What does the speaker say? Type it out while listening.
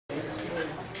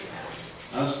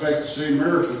I expect to see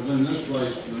miracles in this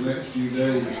place for the next few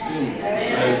days too.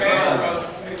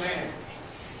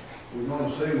 We're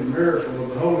going to see the miracle of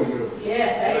the Holy Ghost.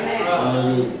 Yes, amen.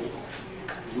 Hallelujah.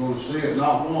 We're going to see it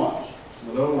not once,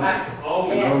 but over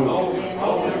and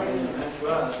over. That's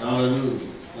right. Hallelujah.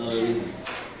 Hallelujah.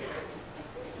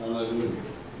 Hallelujah.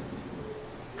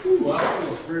 Ooh, I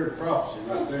feel a spirit of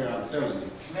prophecy right there, I'm telling you.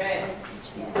 Amen.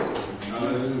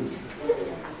 Hallelujah.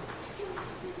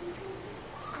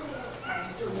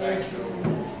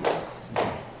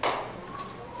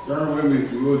 Turn with me,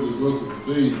 if you would, to the book of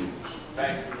Ephesians.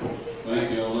 Thank you.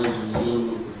 Thank you, ladies and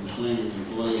gentlemen, for the singing and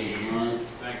playing tonight.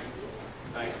 Thank you.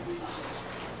 Thank you.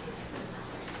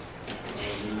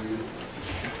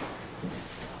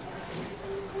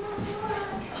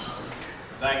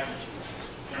 Thank you,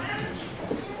 Jesus.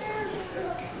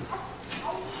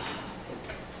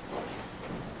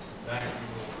 Thank you.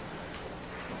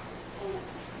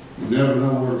 You never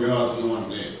know where God's going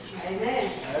next.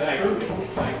 Amen. Thank you.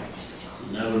 Thank you.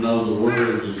 You never know the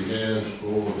word that He has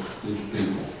for His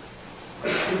people.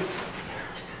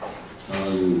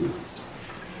 Hallelujah.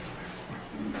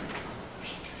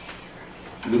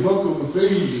 In the book of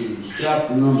Ephesians,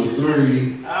 chapter number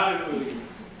 3, Hallelujah.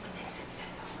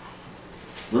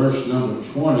 verse number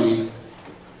 20.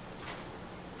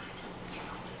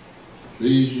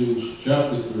 Ephesians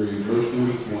chapter 3, verse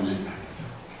number 20.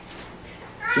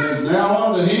 Says,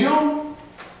 now unto Him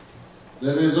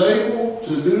that is able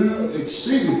to do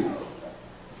exceedingly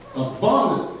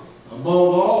abundantly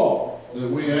above all that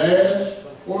we ask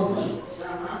or think,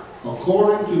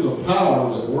 according to the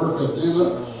power that worketh in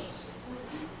us.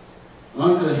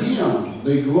 Unto Him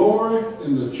be glory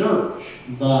in the church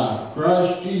by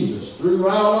Christ Jesus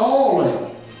throughout all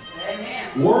ages,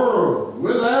 Amen. world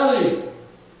without end.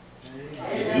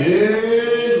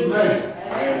 Amen.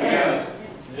 Amen.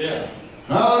 Yeah.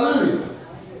 Hallelujah.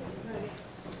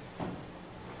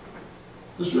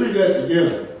 Let's read that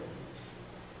together.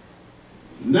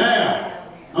 Now,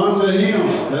 unto Him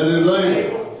that is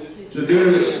able to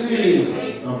do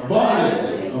exceedingly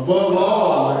abundantly above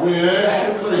all that we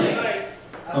ask or think,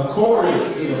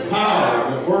 according to the power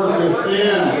that worketh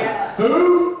in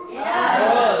who?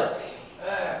 Us.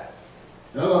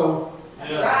 Hello.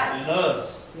 Yeah. In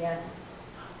us. Yeah.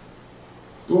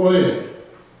 Go ahead.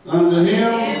 Unto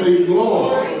Him be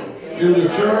glory in the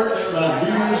church by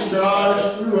Jesus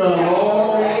Christ throughout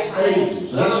all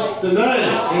ages. That's today.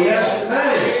 See, that's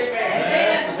today.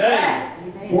 That's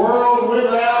today. World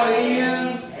without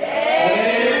end.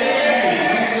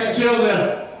 Amen. Until the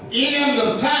end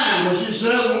of time, when she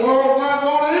says the world not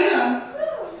going to end.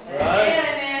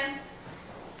 Amen.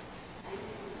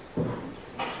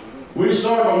 We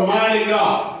serve a mighty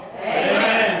God.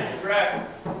 Amen. That's right.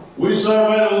 We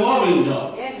serve a loving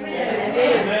God. Yes, we do.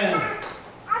 Amen. Amen.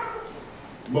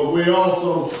 But we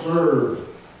also serve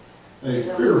a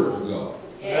fearful God.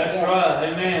 That's right.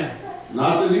 Amen.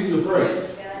 Not that He's afraid,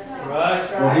 Right.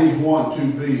 but He's one to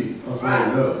be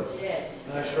afraid of. Yes.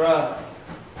 That's right.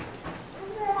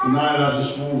 Tonight I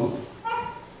just want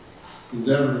to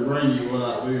endeavor to bring you what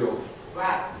I feel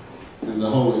Right. in the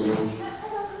Holy Ghost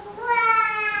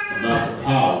about the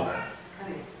power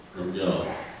of God.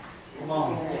 Come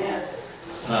on.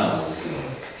 Yes. Power.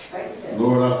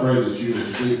 Lord, I pray that you will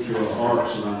speak to our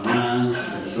hearts and our minds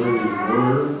concerning your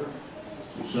word,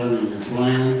 concerning your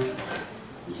plan,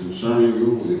 and concerning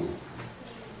your will.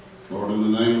 Lord, in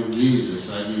the name of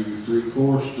Jesus, I give you free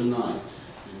course tonight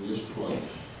in this place.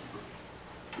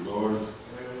 Lord,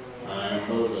 I am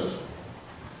but a vessel.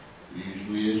 Use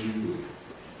me as you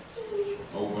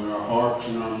will. Open our hearts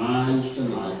and our minds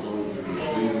tonight, Lord, to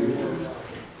receive your word.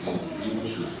 In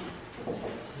Jesus' name.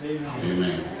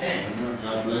 Amen. Amen.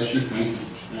 God bless you. Thank you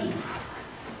for standing.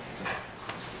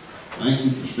 Thank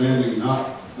you for standing not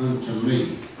unto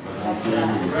me, but unto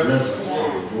the presence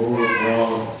of the Lord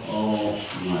God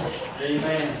Almighty.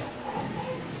 Amen.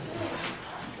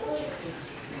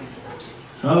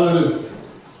 Hallelujah.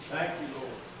 Thank you, Lord.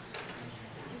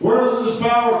 Where does this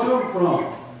power come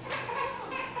from?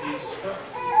 Jesus Christ.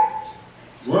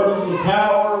 Where does the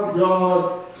power of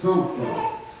God come from?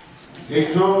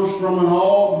 It comes from an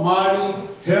almighty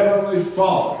heavenly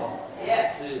Father.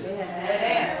 Yes.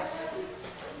 Amen.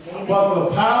 But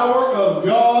the power of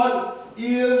God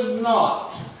is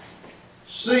not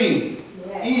seen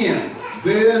in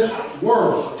this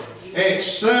world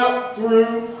except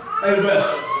through a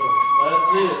vessel.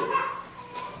 That's it.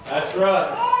 That's right.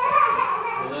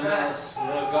 That's right.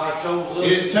 Yeah, God chose us.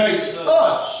 It takes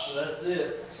us. That's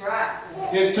it. That's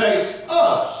right. It takes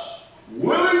us,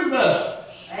 willing vessels,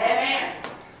 Amen.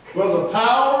 for the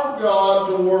power of God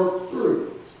to work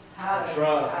through. That's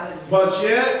right. But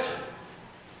yet,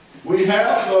 We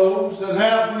have those that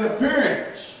have the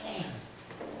appearance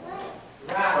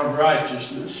of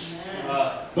righteousness,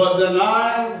 but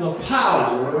denying the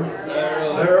power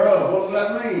thereof. What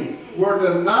does that mean? We're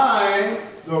denying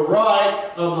the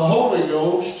right of the Holy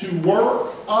Ghost to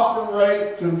work,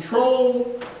 operate,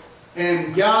 control,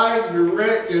 and guide,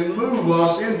 direct, and move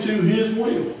us into His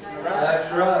will.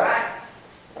 That's right.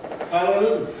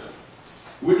 Hallelujah.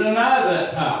 We deny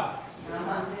that power.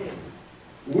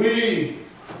 We,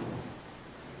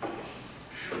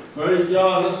 praise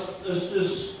God, let's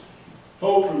just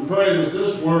hope and pray that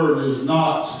this word is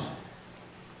not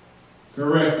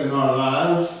correct in our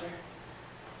lives.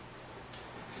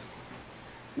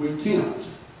 We tempt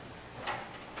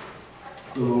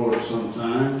the Lord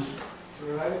sometimes.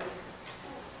 Right.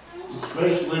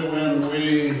 Especially when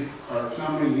we are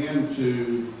coming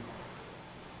into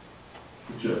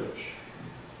the church.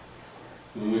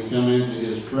 When we come into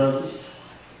His presence,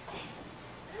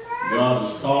 God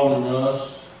is calling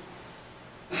us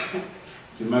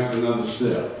to make another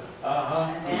step.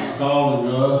 He's calling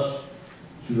us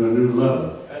to a new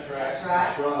level. That's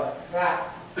right. That's right.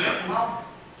 Come on.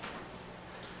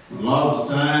 A lot of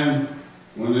the time,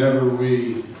 whenever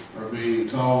we are being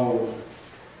called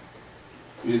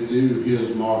into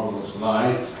His marvelous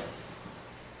light,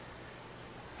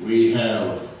 we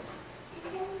have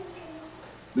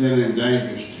been in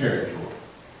dangerous territory.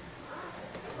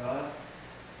 Right.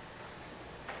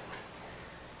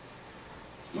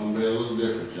 It's going to be a little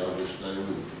different, y'all just stay with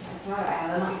me. That's right,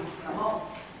 Alan. Come on.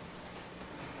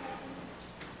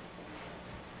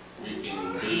 We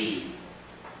can be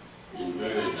in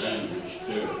very dangerous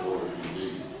territory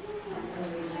indeed.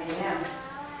 Amen.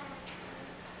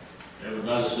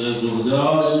 Everybody says, well,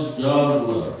 God is God of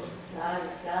love. God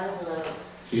is God of love.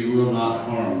 He will not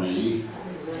harm me. He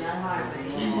will not harm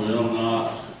me. He will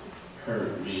not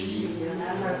hurt me. He will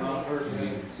not hurt me.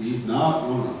 He's not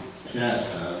going to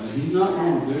chastise me. He's not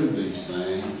going to do these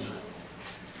things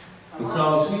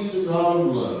because He's a God of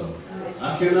love.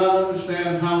 I cannot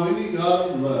understand how any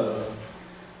God of love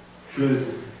could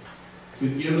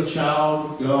give a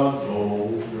child of God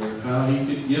gold, or how He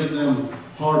could give them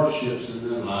hardships in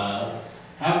their life.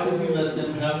 How could He let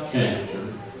them have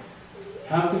cancer?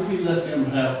 How could He let them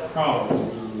have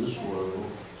problems in this world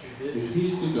if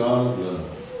He's the God of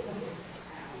love?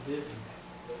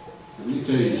 Let me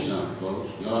tell you something, folks.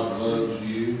 God loves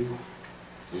you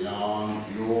beyond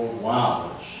your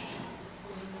wildest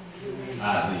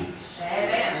ideas.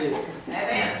 Amen.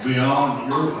 Amen. Beyond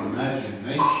your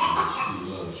imaginations, He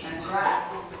loves you. That's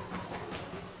right.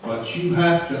 But you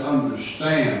have to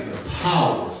understand the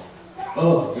power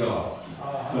of God.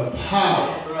 The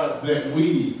power that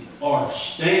we are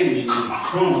standing in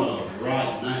front of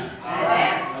right now.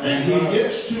 Amen. And He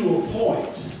gets to a point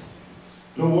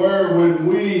to where when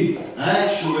we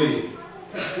actually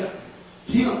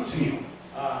tempt Him,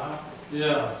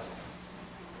 Yeah.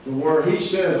 to where He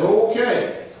says,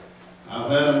 okay, I've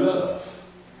had enough.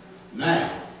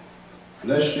 Now,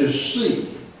 let's just see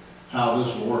how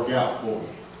this will work out for you.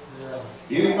 Yeah.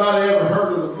 Anybody ever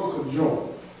heard of the book of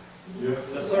Joel?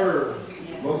 Yes, sir.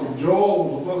 The book of Joel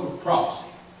was the book of prophecy.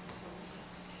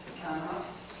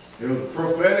 It was a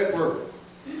prophetic word.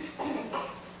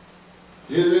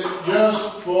 Is it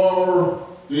just for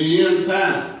the end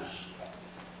times?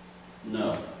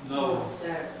 No. No.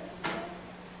 Sir.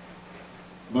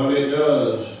 But it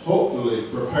does hopefully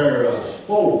prepare us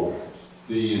for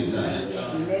the end times.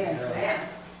 Amen.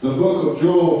 The book of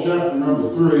Joel, chapter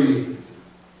number 3,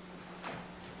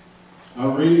 I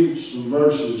read some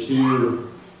verses here.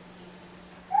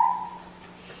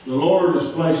 The Lord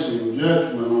is placing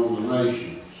judgment on the nations.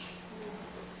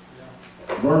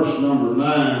 Verse number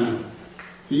 9,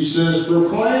 He says,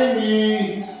 proclaim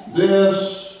ye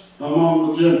this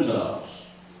among the Gentiles.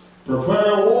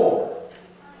 Prepare war.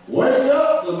 Wake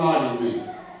up the mighty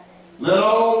men. Let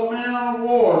all the men of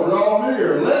war draw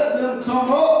near. Let them come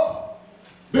up.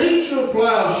 Beat your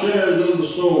plowshares and the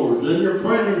swords, and your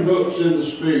pruning hooks in the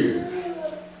spears.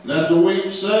 Let the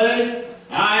weak say,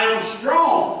 I am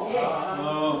strong.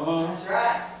 That's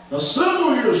right.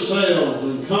 Assemble yourselves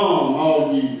and come,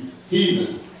 all ye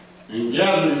heathen, and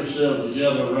gather yourselves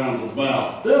together round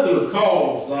about. Thither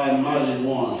cause thy mighty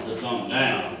ones to come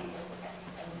down.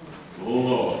 O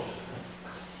Lord.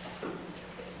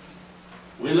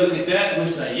 We look at that and we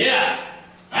say, yeah,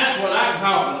 that's what I'm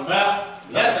talking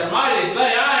about. Let the mighty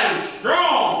say, I am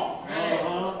strong.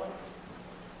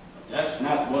 That's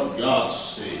not what God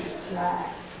said. Right.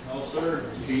 No, sir.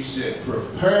 He said,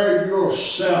 prepare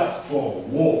yourself for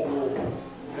war.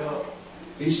 Yeah.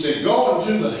 He said, go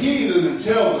unto the heathen and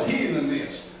tell the heathen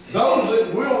this. Those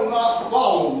that will not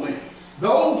follow me,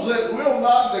 those that will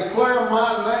not declare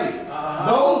my name,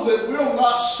 those that will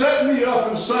not set me up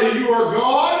and say you are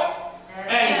God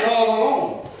and God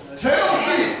alone. Tell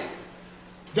them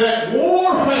that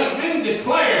war has been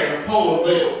declared upon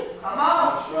them. Come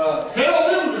on. That's right. Tell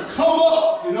them to come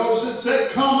up. You notice it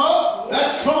said come up.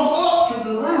 That's come up to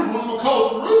Jerusalem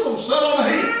because Jerusalem sat on a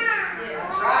hill.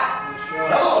 That's right. That's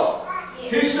right. Hello.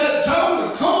 He said, tell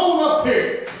them to come on up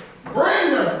here.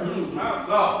 Bring their,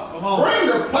 Come on. bring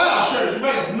their plowshares. You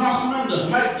better knock them into,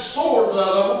 make swords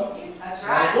out of them. That's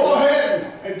right. Go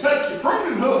ahead and take your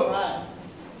pruning hooks.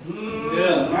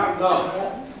 Yeah. My God.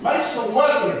 Make some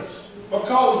weapons.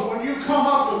 Because when you come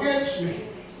up against me,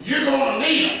 you're going to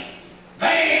need them. They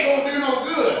ain't going to do no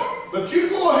good. But you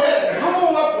go ahead and come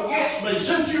on up against me.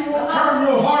 Since you won't turn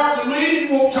your heart to me, you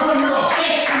won't turn your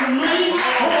affection to me, go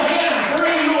ahead and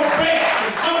bring your best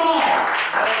and come on.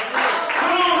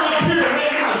 Come on up here and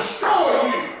let me destroy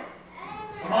you.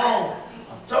 Come on.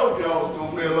 I told you I was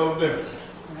going to be a little different.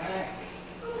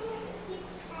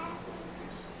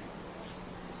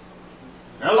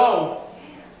 Hello.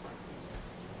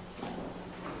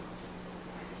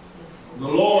 The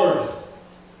Lord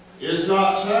is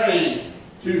not saying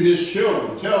to his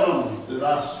children, tell them that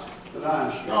I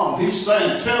am strong. He's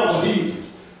saying, tell the heathens,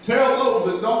 tell those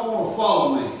that don't want to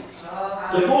follow me,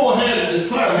 to go ahead and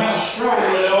declare how strong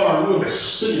they are, and we'll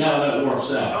see how that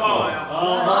works out. Come on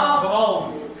now. Come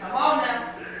on. Come on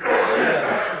now.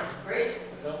 Yeah. Preach.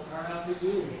 Don't turn out too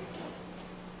good.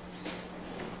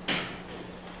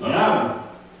 But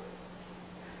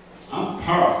I'm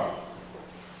powerful.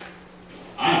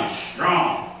 I'm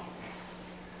strong.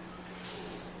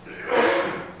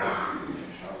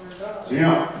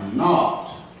 Tempt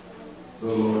not the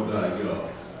Lord thy God.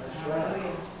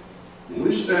 When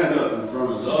we stand up in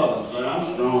front of God and say,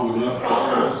 I'm strong enough to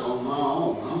do this on my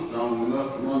own. I'm strong enough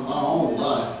to run my own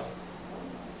life.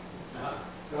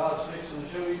 God's fixing to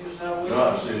show you just how we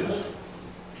God says,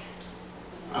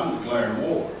 I'm declaring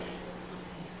war.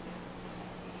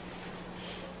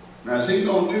 Now, is he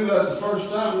going to do that the first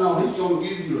time? No, he's going to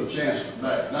give you a chance to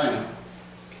back down.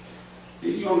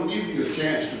 He's going to give you a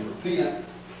chance to repent.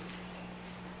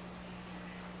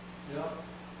 Yep.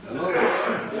 Hello?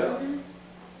 Yep.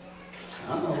 I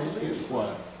know it's getting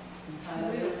quiet.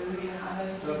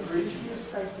 Stop preaching.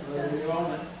 Let me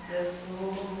on it.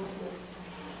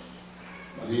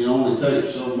 But he only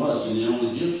takes so much and he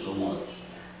only gives so much.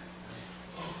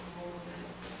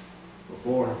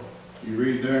 Before you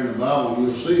read there in the Bible,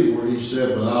 you'll see where he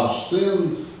said, but I'll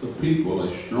send the people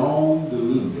a strong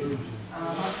delusion.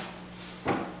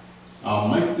 I'll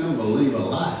make them believe a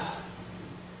lie.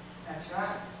 That's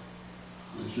right.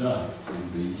 That's right.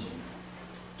 And be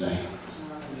damned.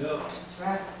 Yep. That's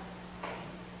right.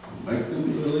 I'll make them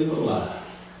believe a lie.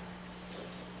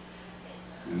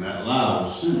 And that lie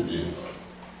will send them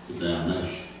to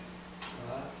damnation.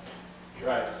 That's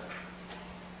right.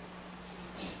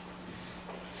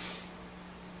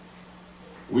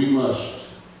 We must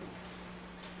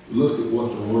look at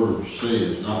what the Word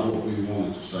says, not what we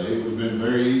want it to say. It would have been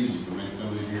very easy for me to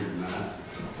come in here tonight,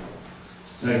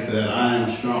 to take that I am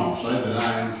strong, say that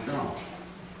I am strong,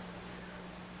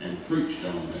 and preached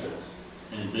on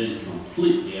that, and been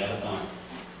completely out of line.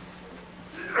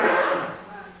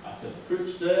 I could have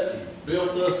preached that and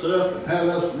built us up and had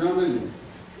us running.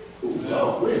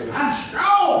 I'm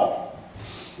strong.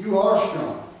 You are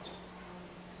strong.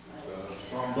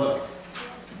 But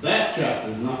that chapter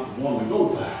is not the one to go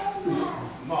by.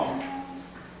 Come on.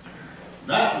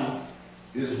 That one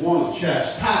is one of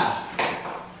chastisement.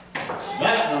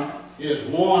 That one is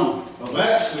one of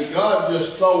actually God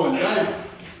just throwing down.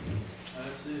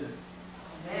 That's it.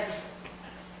 Amen.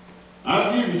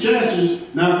 I'll give you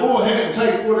chances. Now go ahead and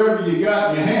take whatever you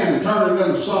got in your hand and turn it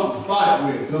into something to fight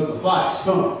with, because the fight's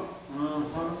coming.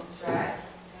 That's right.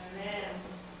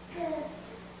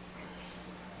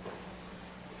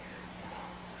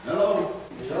 Hello?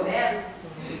 Amen.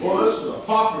 Well, this is a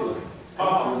popular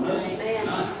message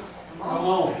tonight. Come Come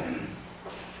on. on.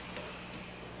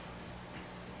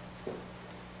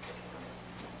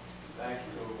 Thank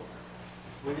you, Lord.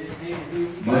 We didn't need to do.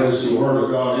 But it's the Word of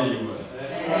God anyway.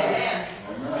 Amen.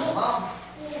 Come on.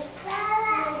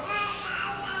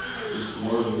 It's the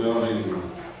Word of God anyway.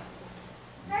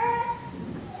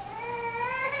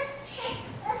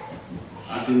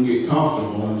 I can get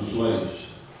comfortable in the place.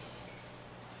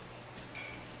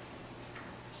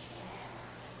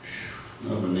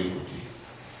 Of iniquity.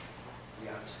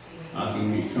 I can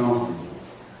get comfortable.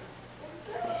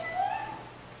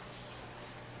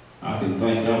 I can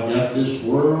think I've got this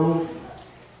world,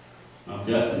 I've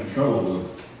got control of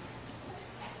it.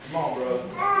 Come on, brother.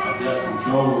 I've got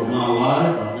control of my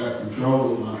life, I've got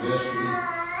control of my destiny.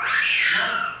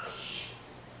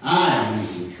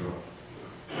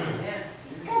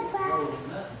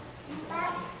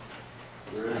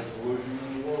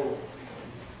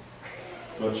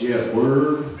 But yet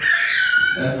word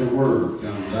after word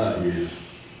comes out here.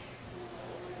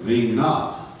 Lean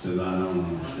not to thine own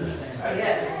understanding.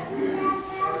 Yes.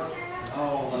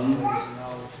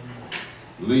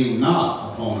 Lean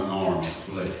not upon an arm of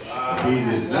flesh. For he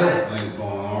that doth lean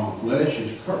upon an arm of flesh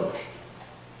is cursed.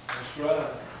 That's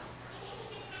right.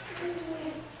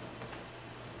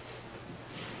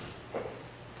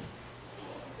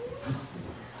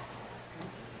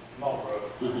 Come on, bro.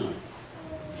 Come on.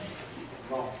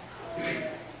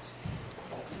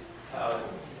 Hallelujah.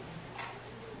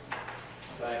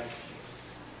 Thank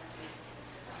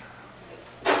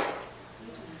you.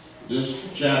 This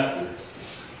chapter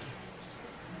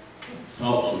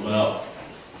talks about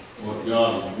what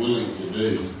God is willing to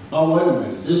do. Oh, wait a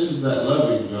minute. This is that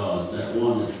loving God, that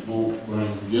one that won't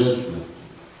bring judgment.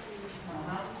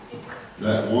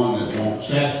 That one that won't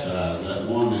chastise. That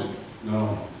one that,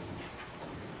 no.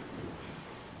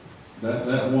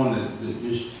 That one that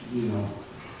just, you know,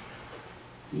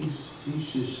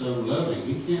 he's just so loving.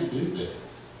 He can't do that.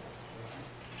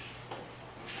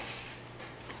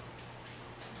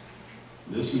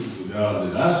 This is the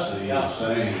God that I see is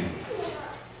saying,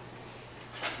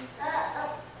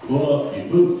 pull up your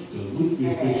boots, because we'll be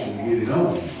fixing to get it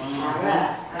on.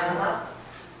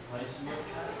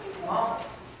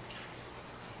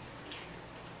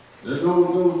 There's only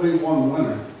going to be one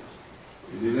winner,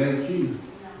 and it ain't you.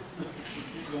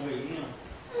 It's going to be him.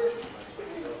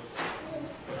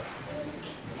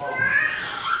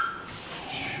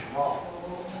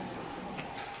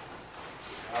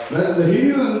 Let the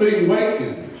heathen be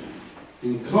wakened,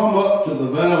 and come up to the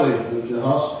valley of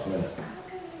Jehoshaphat.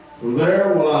 For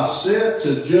there will I sit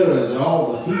to judge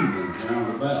all the heathen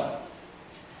round about.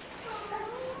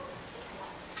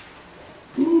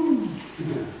 Ooh.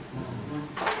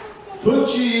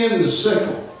 Put ye in the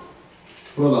sickle,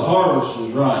 for the harvest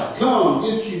is ripe. Come,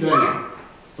 get you down,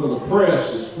 for the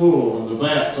press is full and the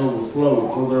vats overflow,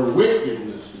 for their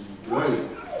wickedness is great.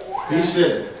 He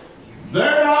said,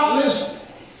 they're not listening.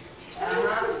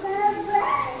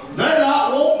 They're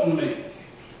not wanting me.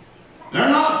 They're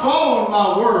not following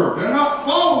my word. They're not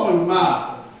following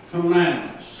my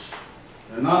commandments.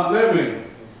 They're not living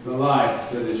the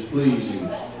life that is pleasing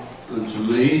unto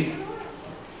me.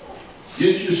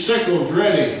 Get your sickles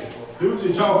ready. Who's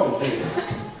he talking to?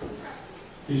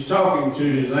 He's talking to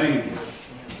his angels.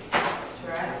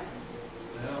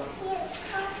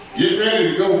 Get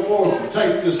ready to go forth and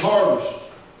take this harvest.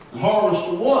 The harvest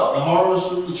of what? The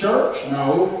harvest of the church?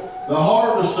 No. The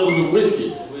harvest of the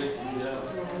wicked.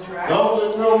 Those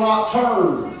that will not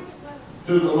turn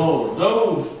to the Lord.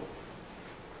 Those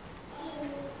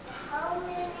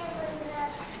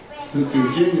who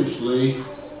continuously,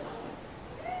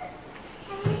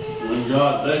 when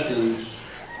God beckons,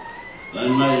 they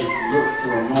may look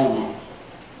for a moment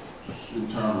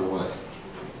and turn away.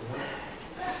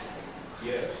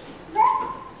 Yes.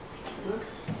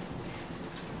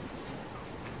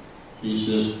 He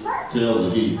says, tell the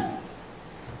heathen.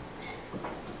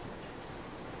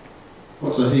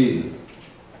 What's a heathen?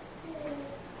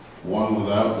 One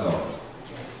without God.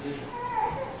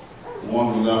 One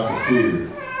without the fear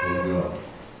of God.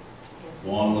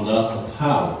 One without the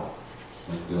power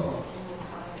of God.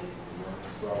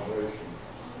 Salvation.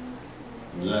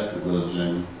 Exactly, Brother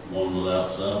Jamie. One without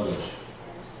salvation.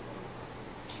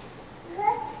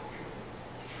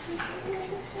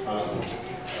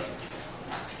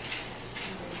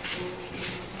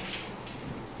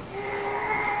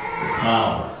 The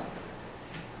power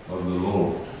of the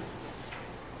Lord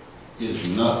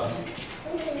is nothing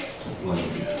to play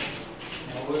with.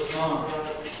 No, it's not.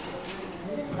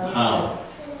 The power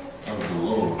of the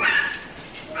Lord.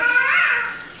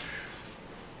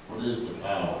 What is the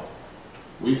power?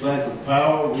 We think of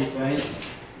power, we think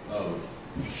of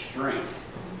strength.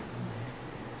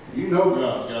 You know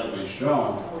God's got to be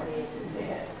strong.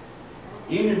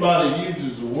 Anybody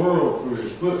uses the world for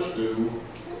his footstool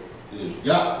has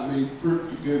got to be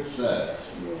pretty good size.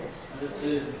 That's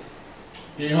it.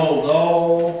 He holds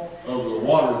all of the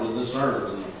waters of this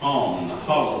earth in the palm, in the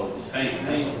hollow of his hand.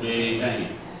 That's a big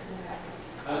hand.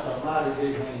 That's a mighty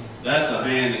big hand. That's a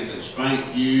hand that can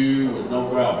spank you with no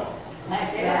problem.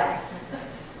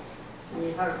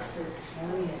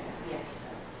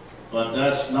 But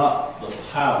that's not the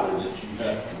power that you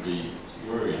have to be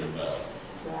worried about.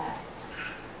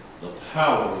 The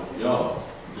power of God,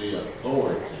 the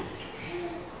authority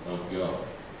of God.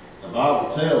 The Bible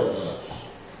tells us,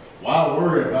 why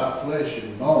worry about flesh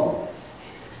and bone?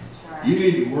 You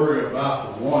need to worry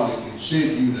about the one that can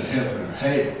send you to heaven or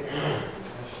hell.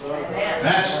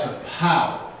 That's the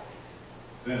power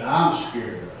that I'm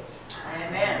scared of.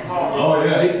 Amen. Oh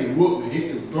yeah, he can whoop me. He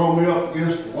can throw me up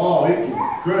against the wall. He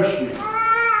can crush me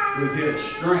with his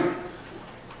strength.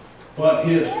 But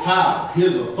his power,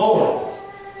 his authority,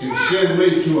 can send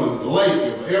me to a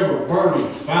lake of ever-burning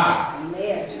fire.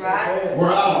 That's right.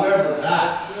 Where I'll never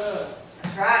die.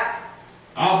 That's right.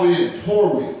 I'll be in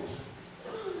torment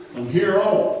from here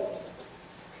on.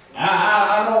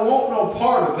 I don't want no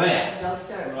part of that. No,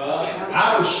 sir.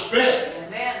 I respect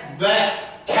Amen.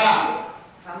 that power,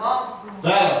 Come on.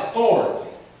 that authority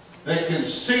that can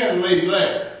send me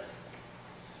there.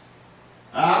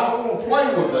 I don't want to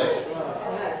play with that.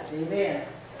 Amen.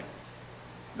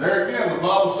 There again, the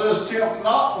Bible says, tempt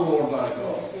not the Lord thy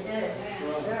God. Yes, it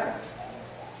does. Sure.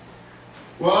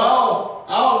 Well,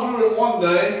 I'll do it one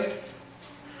day.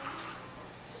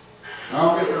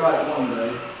 I'll get right one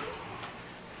day.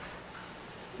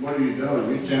 What are you doing?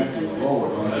 You're tempting the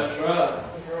Lord, aren't you? That's right.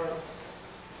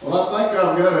 Well, I think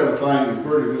I've got everything in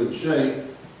pretty good shape.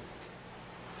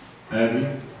 Have you?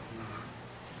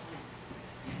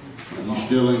 Are you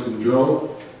still in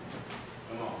control?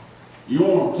 You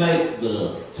want to take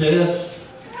the test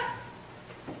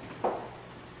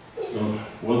of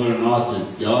whether or not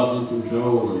that God's in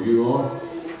control or you are?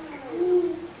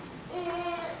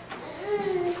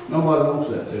 Nobody wants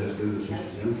that test, do they,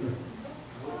 Sister Jennifer?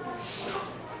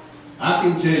 I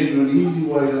can tell you an easy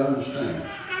way to understand.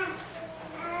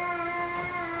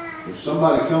 If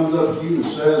somebody comes up to you and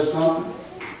says something,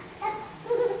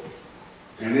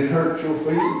 and it hurts your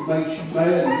feelings, makes you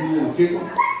mad, and you want to kick them,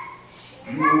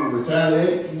 you want to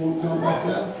retaliate, you want to come back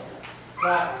out,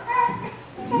 Right.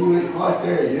 you ain't quite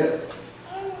there yet.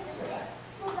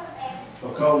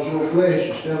 Because your flesh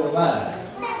is still alive.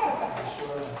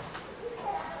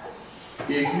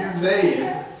 If you're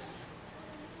dead,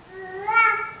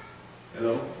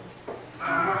 hello?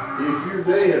 If you're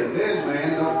dead, a dead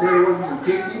man don't care whether you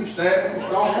kick him, stab him,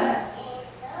 stomp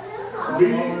him,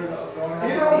 beat him. He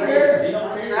don't care.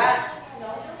 That's right.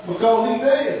 Because he's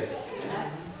dead.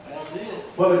 That's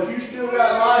it. But if you still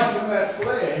got life in that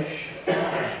flesh,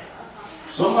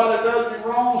 somebody does you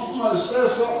wrong, somebody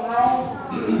says something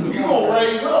wrong, you're going to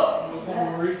raise up. We're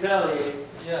going to retaliate.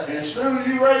 Yeah. And as soon as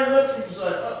you raise up, you can say,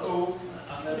 uh-oh,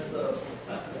 I messed up.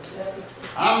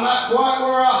 I'm not quite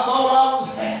where I thought I was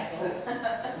at.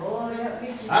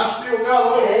 I've still got a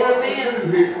little work to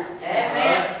do here.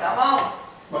 Amen. Come on.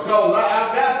 Because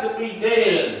I've got to be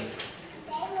dead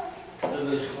to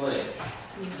this flesh.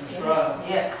 That's right.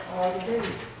 Yes.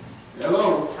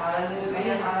 Hello?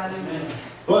 Hallelujah. Hallelujah.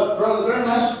 But, Brother Darren,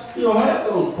 I still have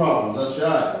those problems. That's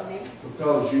right.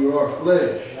 Because you are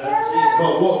flesh. That's it.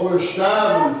 But what we're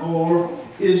striving for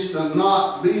is to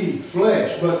not be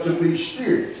flesh, but to be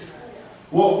spirit.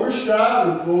 What we're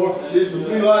striving for is to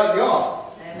be like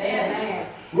God. Amen.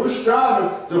 We're striving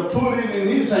to put it in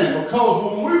His hand. Because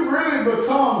when we really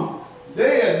become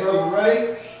dead, Brother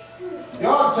Ray,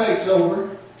 God takes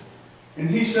over and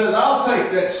He says, I'll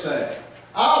take that staff.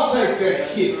 I'll take that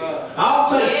kick. I'll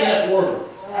take that word.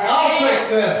 I'll take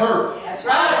that hurt. That's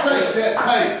right. I'll take that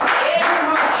pain. You're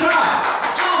my child.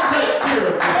 I'll take care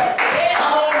of that. I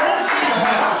don't want you to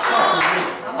have to suffer with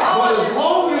it. But as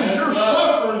long as you're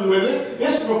suffering with it,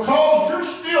 it's because you're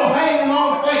still hanging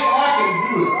on thinking I can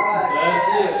do it. That's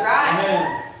it. That's right. Amen.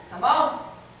 Come on.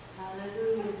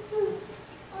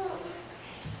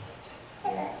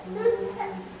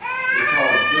 It's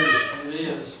hard to do. It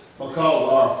is. Because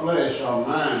our flesh, our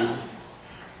mind,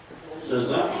 says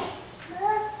that.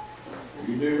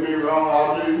 You do me wrong,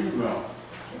 I'll do you wrong.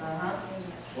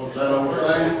 What's that old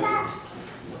saying?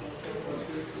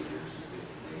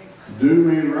 Do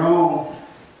me wrong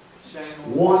Shame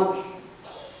on once.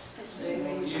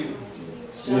 you.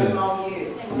 Shame on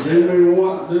you. Do me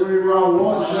wrong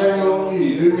once, shame on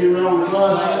you. Do me wrong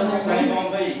twice, shame Shame on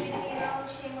on me. me.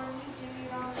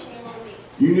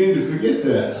 You need to forget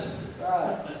that.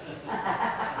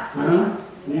 Huh?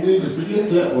 You need to forget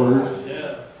that word.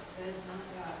 Yeah.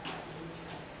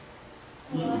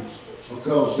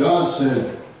 Because God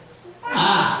said,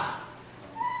 I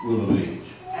will avenge.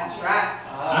 That's right.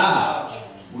 I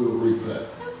will repay.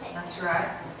 That's right.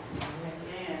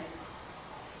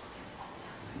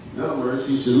 In other words,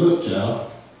 He said, look,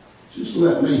 child, just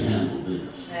let me handle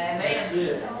this. That's Amen.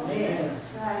 it. Amen.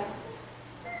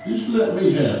 Just let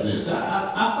me have this.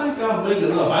 I think I'm big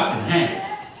enough I can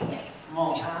handle it. Come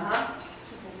on.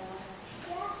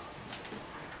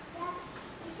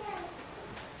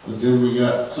 But then we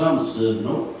got some that says,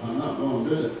 nope, I'm not going to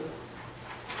do it.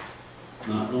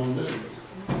 Not going to do it.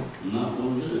 I'm not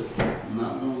going to do it. I'm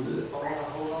not going to do it.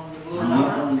 I'm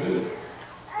not going to do it.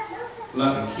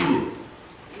 Like a kid.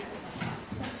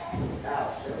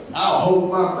 I'll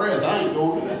hold my breath. I ain't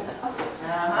going to do it.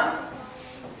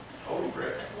 Hold your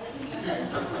breath.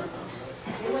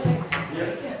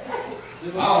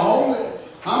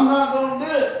 not gonna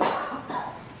do it.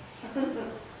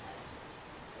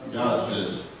 God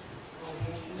says,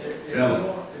 tell him.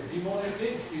 If you want it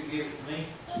fixed, you give it to me.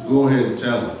 So go ahead and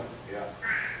tell him. Yeah.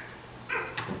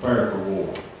 Prepare for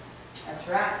war. That's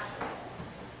right.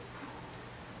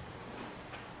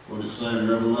 What did it say in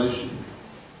Revelation?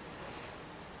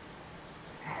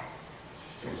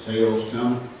 Because hell's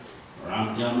coming, or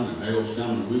I'm coming, and hell's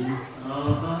coming with you.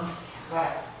 Uh-huh.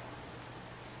 Right.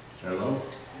 Hello?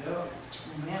 Yep.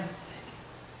 Amen.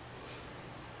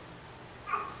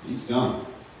 He's coming.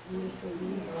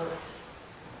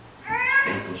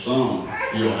 And for some,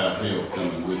 he'll have hell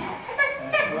coming with you.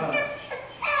 That's right.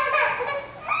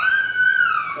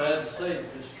 Sad to say, but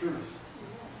it's truth.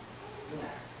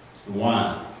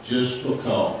 Why? Just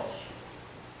because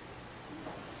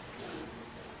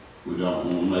we don't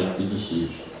want to make the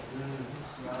decision.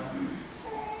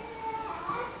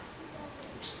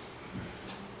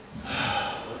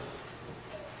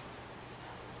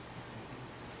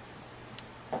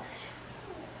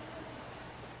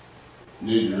 You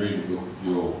need to read the book of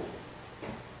Joel.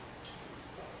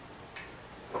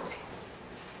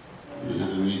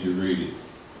 You need to read it.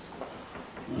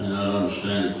 I may not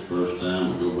understand it the first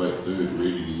time, but go back through it and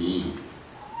read it again.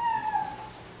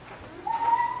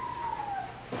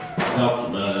 It talks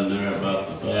about in there about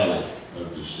the valley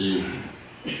of decision.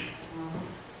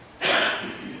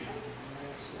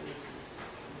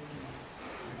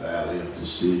 Valley of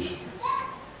decision.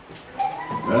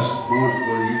 That's the point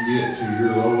where you get to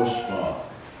your lowest spot.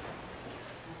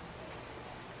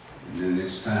 And then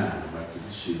it's time to make a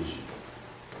decision.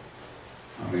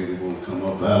 I'm either going to come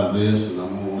up out of this and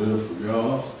I'm going to live for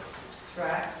God, That's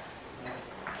right.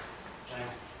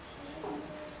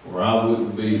 or I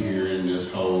wouldn't be here in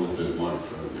this hole if it weren't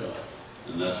for God.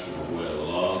 And that's the way a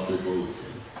lot of people look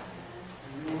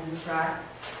at it. That's right.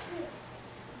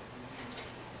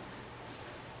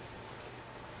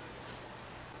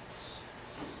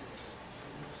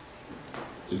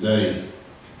 Today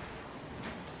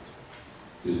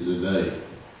is the day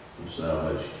of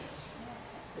salvation.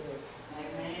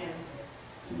 Amen.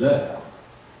 Today.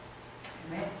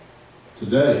 Amen.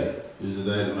 Today is the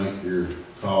day to make your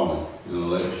calling and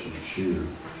election sure.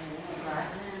 Right.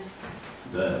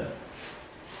 Today.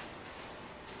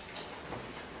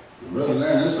 And Brother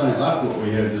Darren, this ain't like what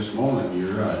we had this morning,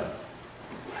 you're right.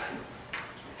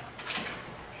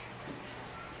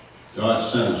 God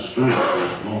sent us strength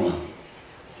this morning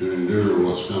to endure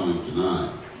what's coming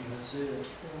tonight. That's it.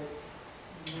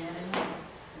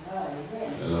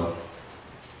 Amen. Hello?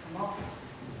 Come on.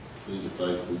 He's a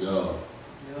faithful God.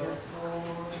 Yes, Lord.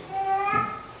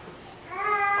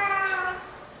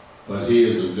 But He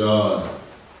is a God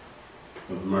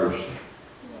of mercy.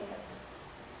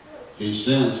 He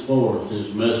sends forth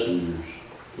His messengers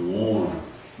to warn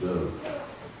those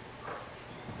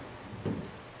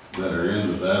that are in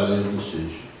the valley of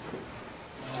decision.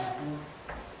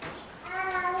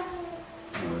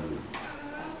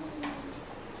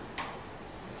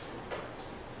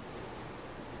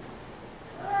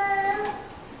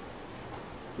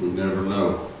 We never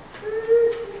know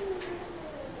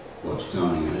what's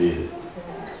coming ahead.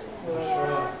 That's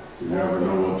right. We never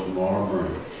know what tomorrow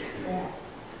brings.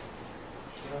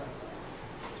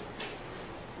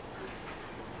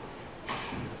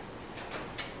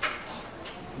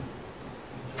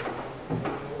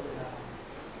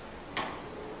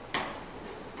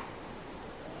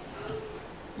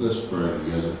 Let's pray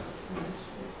together.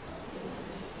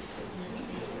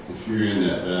 If you're in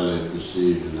that valley of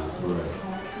decision, I pray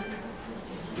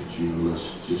that you will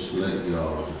just let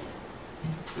God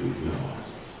be God.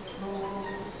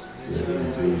 Let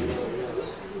Him be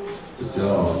the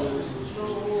God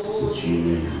that you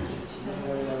need.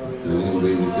 Let Him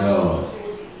be the God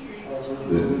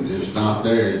that is not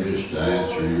there just to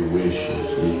answer your wishes.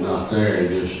 He's not there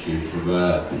just to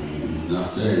provide for you. He's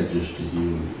not there just to heal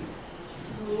you.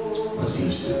 But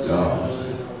He's the God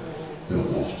that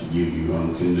wants to give you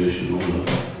unconditional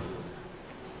love.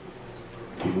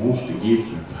 He wants to give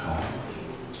you power.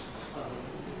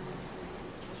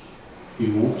 He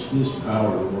wants His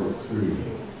power to work through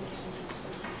you.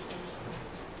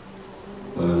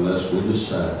 But unless we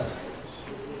decide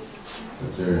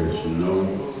that there is no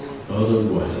other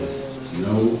way,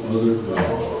 no other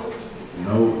God,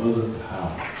 no other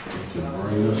power that can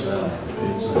bring us out of the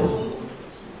pits of hell,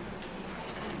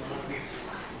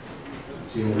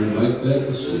 until we make that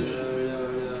decision,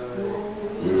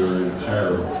 we are in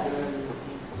peril.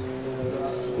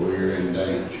 We are in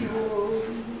danger.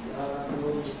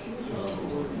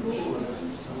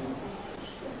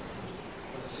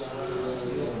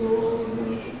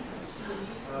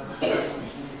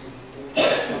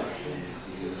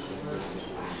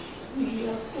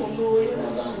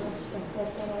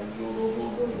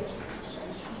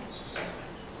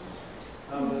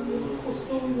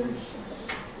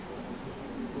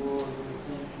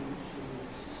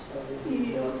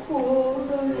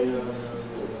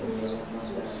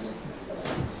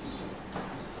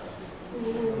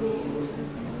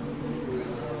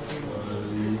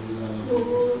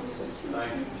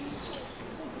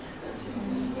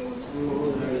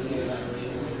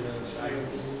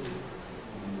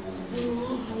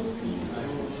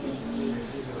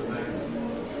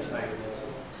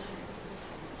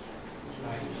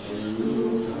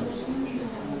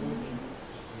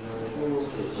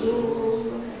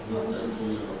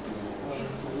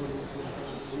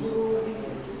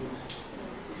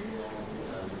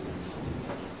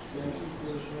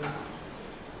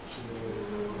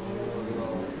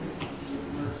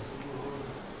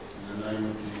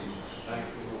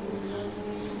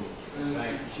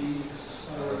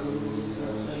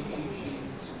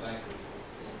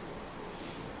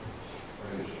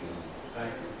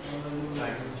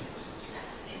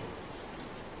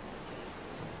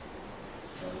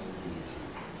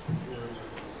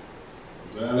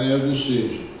 a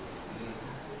decision.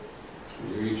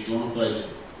 You're each going to face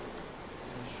it.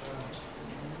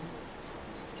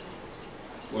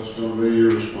 What's going to be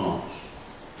your response?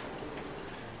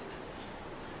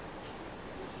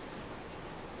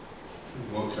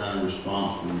 What kind of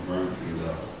response will you bring from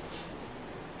God?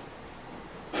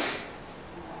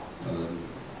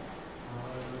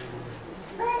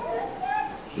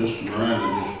 Sister Miranda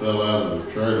just fell out of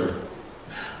the trailer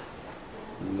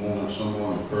and wanted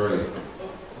someone to pray.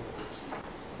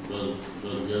 Brother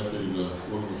Guthrie, we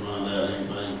can find out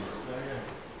anything.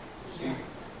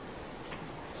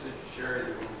 Sister Sherry,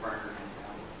 that we'll bring her in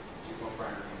now. She's going to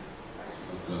bring her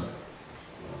in. Okay.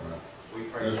 All right. We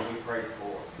prayed for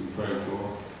her. You prayed for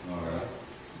her? All right.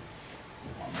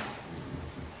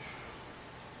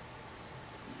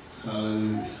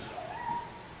 Hallelujah.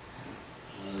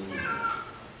 Hallelujah.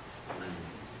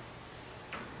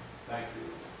 Thank you.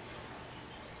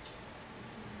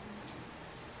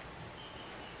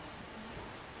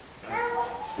 Thank you.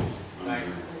 Thank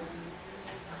you.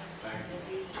 Thank you.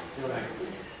 Thank you.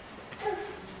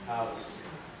 Hallelujah.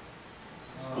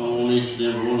 I want each and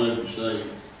every one of you to say,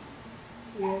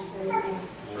 Yes, amen.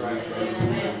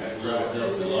 live a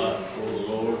healthy life before the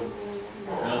Lord. A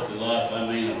healthy life, I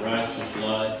mean a righteous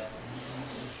life,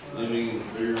 living in the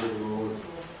fear of the Lord,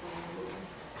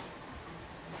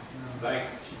 Thank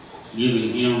giving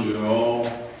Him your all,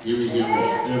 giving Him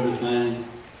everything.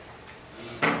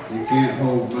 We can't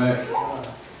hold back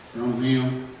from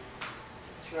Him.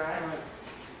 That's right.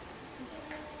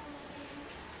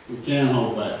 We can't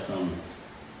hold back from Him.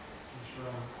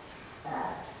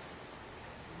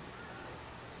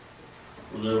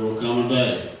 Well, there will come a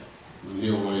day when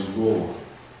He'll wage war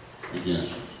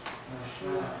against us.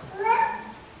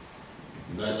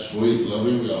 That sweet,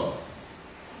 loving God.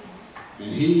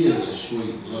 And He is a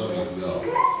sweet, loving God.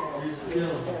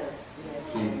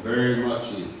 He very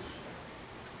much is.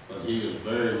 But He is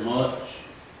very much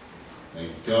a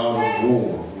God of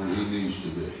war when He needs to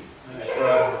be. That's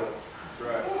right. That's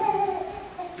right.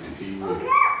 And He will.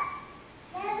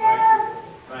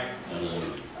 Thank you.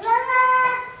 Hallelujah.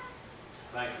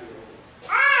 Thank you.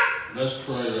 Let's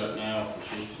pray right now for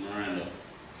Sister Miranda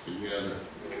together.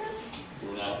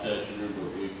 We're not touching her, but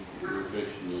we're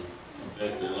fixing to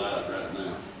affect their lives right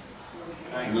now.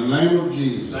 In the name of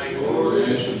Jesus, Lord, we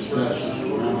ask you to touch Sister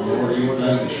Miranda. Lord, anything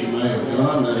that she may have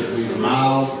done, let it be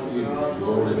mild,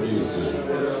 Lord, if anything.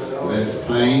 Let the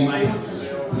pain, let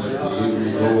the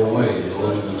injury go away,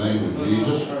 Lord, in the name of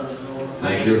Jesus.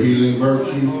 Let your healing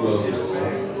virtue flow, Lord.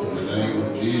 In the name of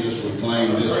Jesus, we claim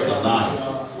this tonight.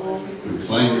 We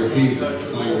claim your healing, we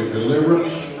claim your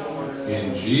deliverance.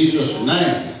 In Jesus'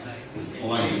 name, we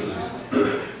claim it.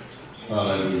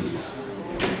 Hallelujah.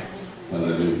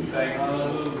 Hallelujah. Thank you.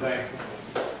 Thank you.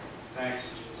 Thanks.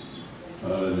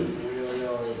 Hallelujah.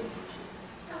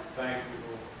 Thank you.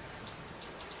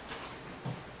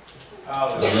 I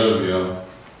love y'all.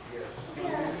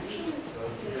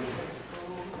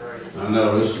 I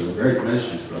know this is a great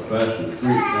message for a pastor to preach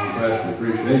on Pastor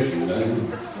Appreciation Day.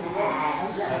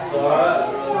 That's all right.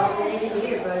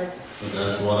 But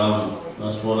that's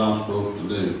what I'm supposed to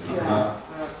do. I'm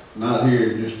not here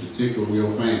just to tickle your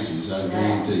fancies, I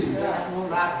guarantee you.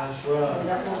 That's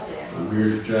right. I'm here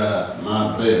to try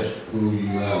my best to pull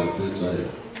you out of the pits of hell.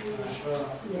 That's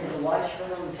right. Watch for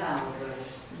them time.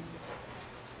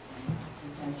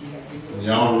 And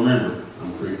y'all remember,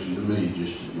 I'm preaching to me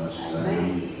just as much as I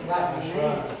am you. That's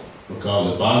right.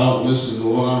 Because if I don't listen to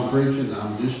what I'm preaching,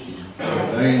 I'm just as in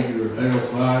danger of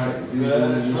hellfire as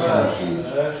anyone in this house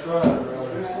is. That's right,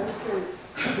 brother. That's so true.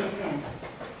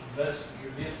 Best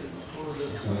you're getting before the.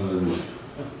 Hallelujah.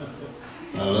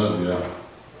 I love y'all.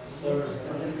 Sir.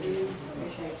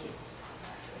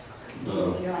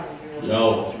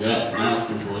 Y'all got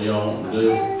announcements what y'all want to do?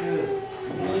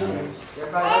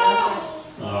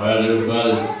 All right,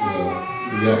 everybody,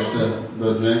 you got stuff,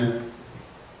 Brother James?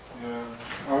 Yeah,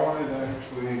 I wanted to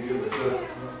actually give a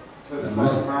testimony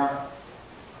Amen. tonight.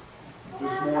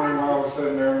 This morning while I was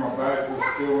sitting there, my back was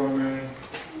killing me.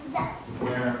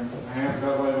 When the hands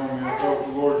got laid on me, I felt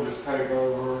the Lord just take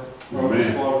over,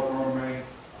 overflow from me.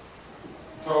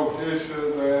 Told Tisha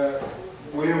that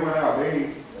we went out to eat,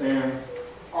 and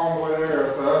on the way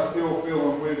there, I said, I still feel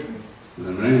him with me.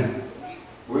 Amen.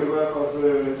 We left, I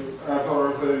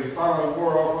told her, I said, he finally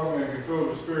wore off on me and could feel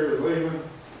the Spirit leaving.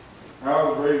 I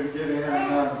was ready to get in here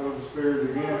tonight and feel the Spirit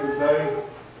again today.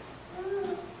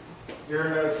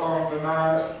 Hearing that song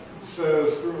tonight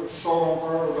says, soul on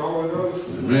fire with the Holy Ghost.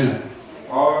 Amen.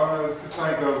 All I could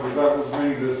think of was that was me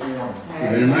this morning.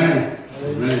 Amen.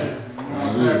 Amen.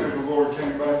 I'm happy the Lord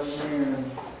came back to me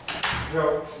and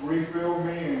helped refill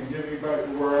me and get me back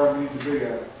to where I need to be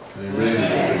at.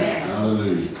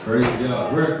 Praise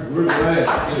God. We're glad.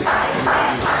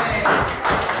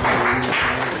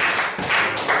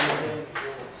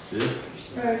 Sis?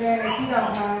 Brother Dan, if you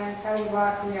don't mind, I would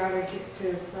like for y'all to get to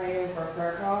pray over our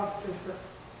prayer call, just for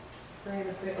praying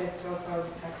to fit that so far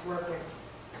at work with.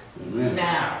 Amen.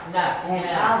 And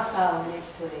also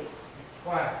next week,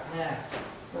 What? No.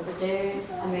 Brother Darren,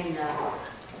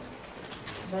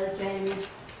 Brother Jamie,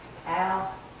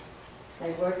 Al,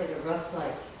 they work at a rough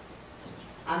place.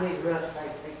 Rough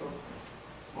place people.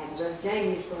 And Brother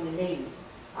Jamie's gonna need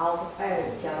all the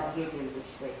prayers that y'all give him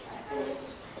this week.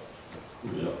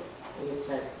 Yep. It's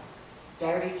a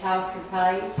dirty talking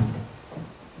place,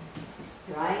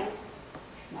 right?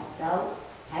 Not dope,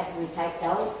 we take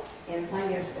dope,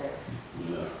 everything else there.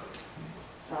 Yeah.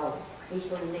 So, he's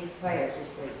gonna need prayers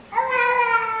this week.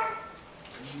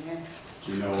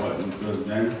 Do you know what, Brother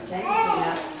Jamie? James been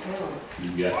out to kill him,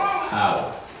 You got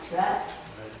power. right?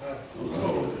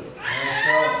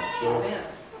 Oh, yeah.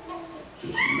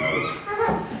 Just know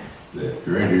that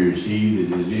greater is he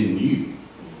that is in you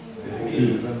than he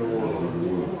is in the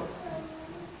world.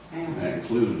 And that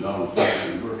includes all the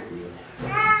things we work with.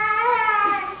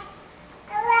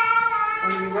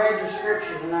 And you read your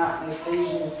scripture tonight in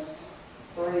Ephesians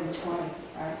 3:20,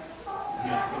 right?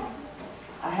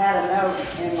 I had a note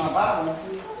in my Bible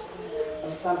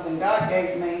of something God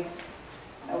gave me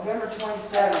November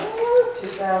 27th,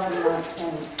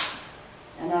 2019.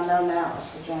 And I know now it's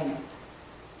Virginia.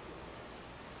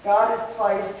 God has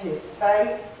placed his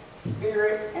faith,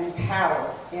 spirit, and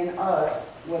power in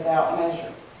us without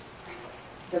measure.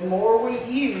 The more we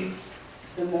use,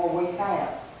 the more we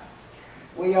have.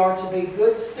 We are to be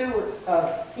good stewards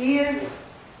of his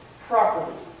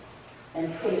property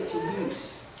and put it to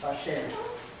use by sharing.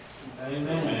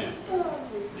 Amen.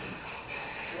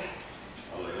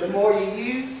 The more you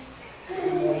use,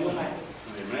 the more you have.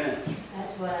 Amen.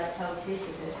 That's what I told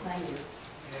Tisha this Sunday.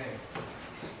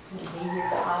 He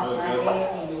hears off like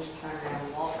that, and he just turn around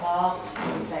and walk off,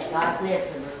 and say, God bless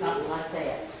him, or something like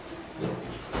that.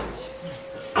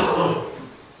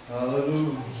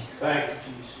 Hallelujah. Thank you,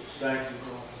 Jesus. Thank you,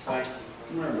 Lord. Thank you.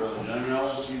 Remember, Brother Jamie, I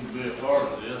want you to be a part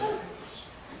of this.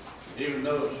 Even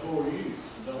though it's for you,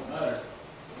 it don't matter.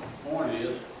 The point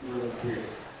is, we're up here.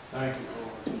 Thank you,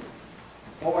 Lord.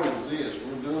 The point is this,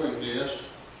 we're doing this.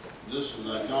 This is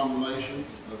a combination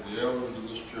of the elders of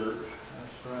this church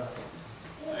That's right.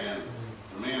 and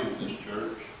the men of this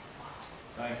church.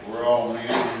 Thank you. We're all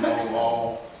men, we know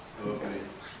all of the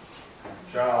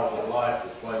trials of life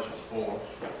that's placed before us.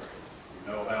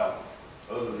 We know how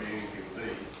other men can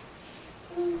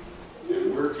be.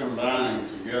 And we're combining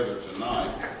together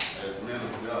tonight as men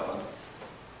of God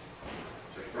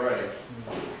to pray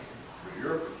for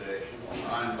your protection,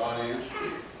 mind, body, and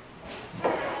spirit.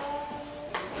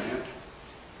 Amen.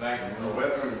 Thank you, The Lord.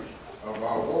 weapons of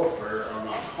our warfare are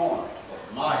not carnal, but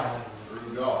mighty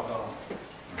through God.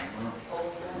 Amen.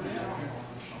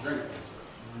 Strength.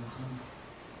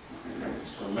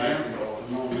 So, man,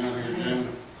 come on down here, Jim.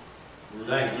 We're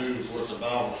going to do what the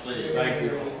Bible says. Thank you.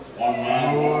 One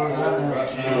mind,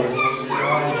 right now.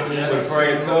 We pray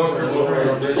and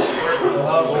cover this. We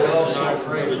also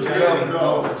pray for Jamie,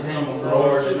 Lord.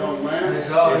 Young man. His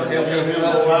God, help him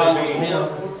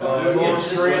to get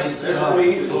strength this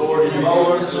week, Lord, and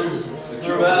Lord,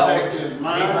 throughout. Protect his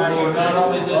mind. Lord, not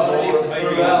only this week, but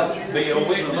throughout. Be a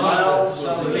witness.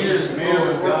 Some of these men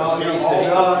of God,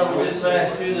 God, we just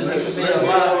ask you that there should be a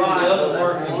light in the other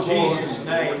work in Jesus'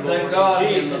 name. Thank God,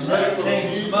 Jesus' name,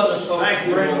 change some other folks,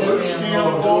 bring them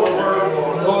in, Lord.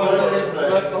 Lord,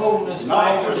 let the holiness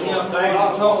fall with him, Lord,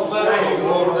 talk about you,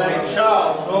 Lord.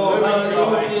 Lord,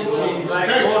 hallelujah, Jesus.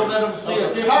 Lord, let them see a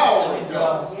difference in him,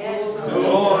 God.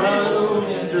 Lord,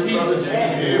 hallelujah, in Jesus'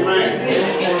 name. Amen.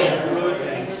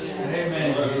 Amen.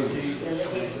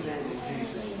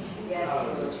 Yes.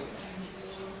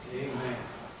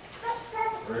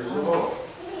 Praise the Lord.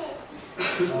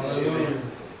 Hallelujah.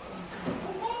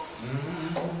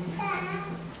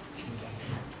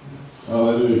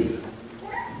 Hallelujah.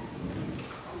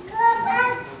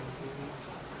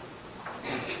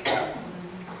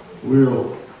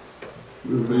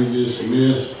 We'll be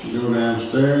dismissed to go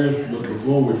downstairs, but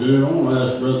before we do, I want to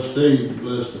ask Brother Steve to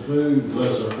bless the food and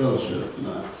bless our fellowship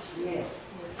tonight. Yes.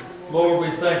 Lord, we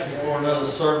thank you for another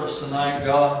service tonight,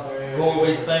 God. Lord,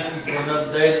 we thank you for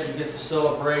another day that we get to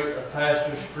celebrate a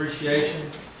pastor's appreciation.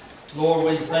 Lord,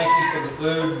 we thank you for the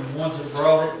food and the ones that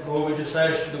brought it. Lord, we just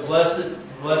ask you to bless it,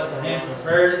 bless the hands that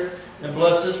prepared it, and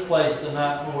bless this place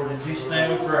tonight, Lord. In Jesus'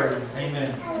 name we pray.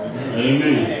 Amen.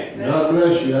 Amen. God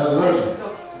bless you. I love you.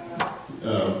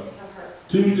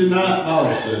 Tuesday night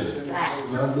Bible study.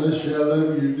 God bless you. I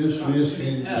love you. You're dismissed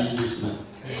in Jesus'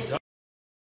 name.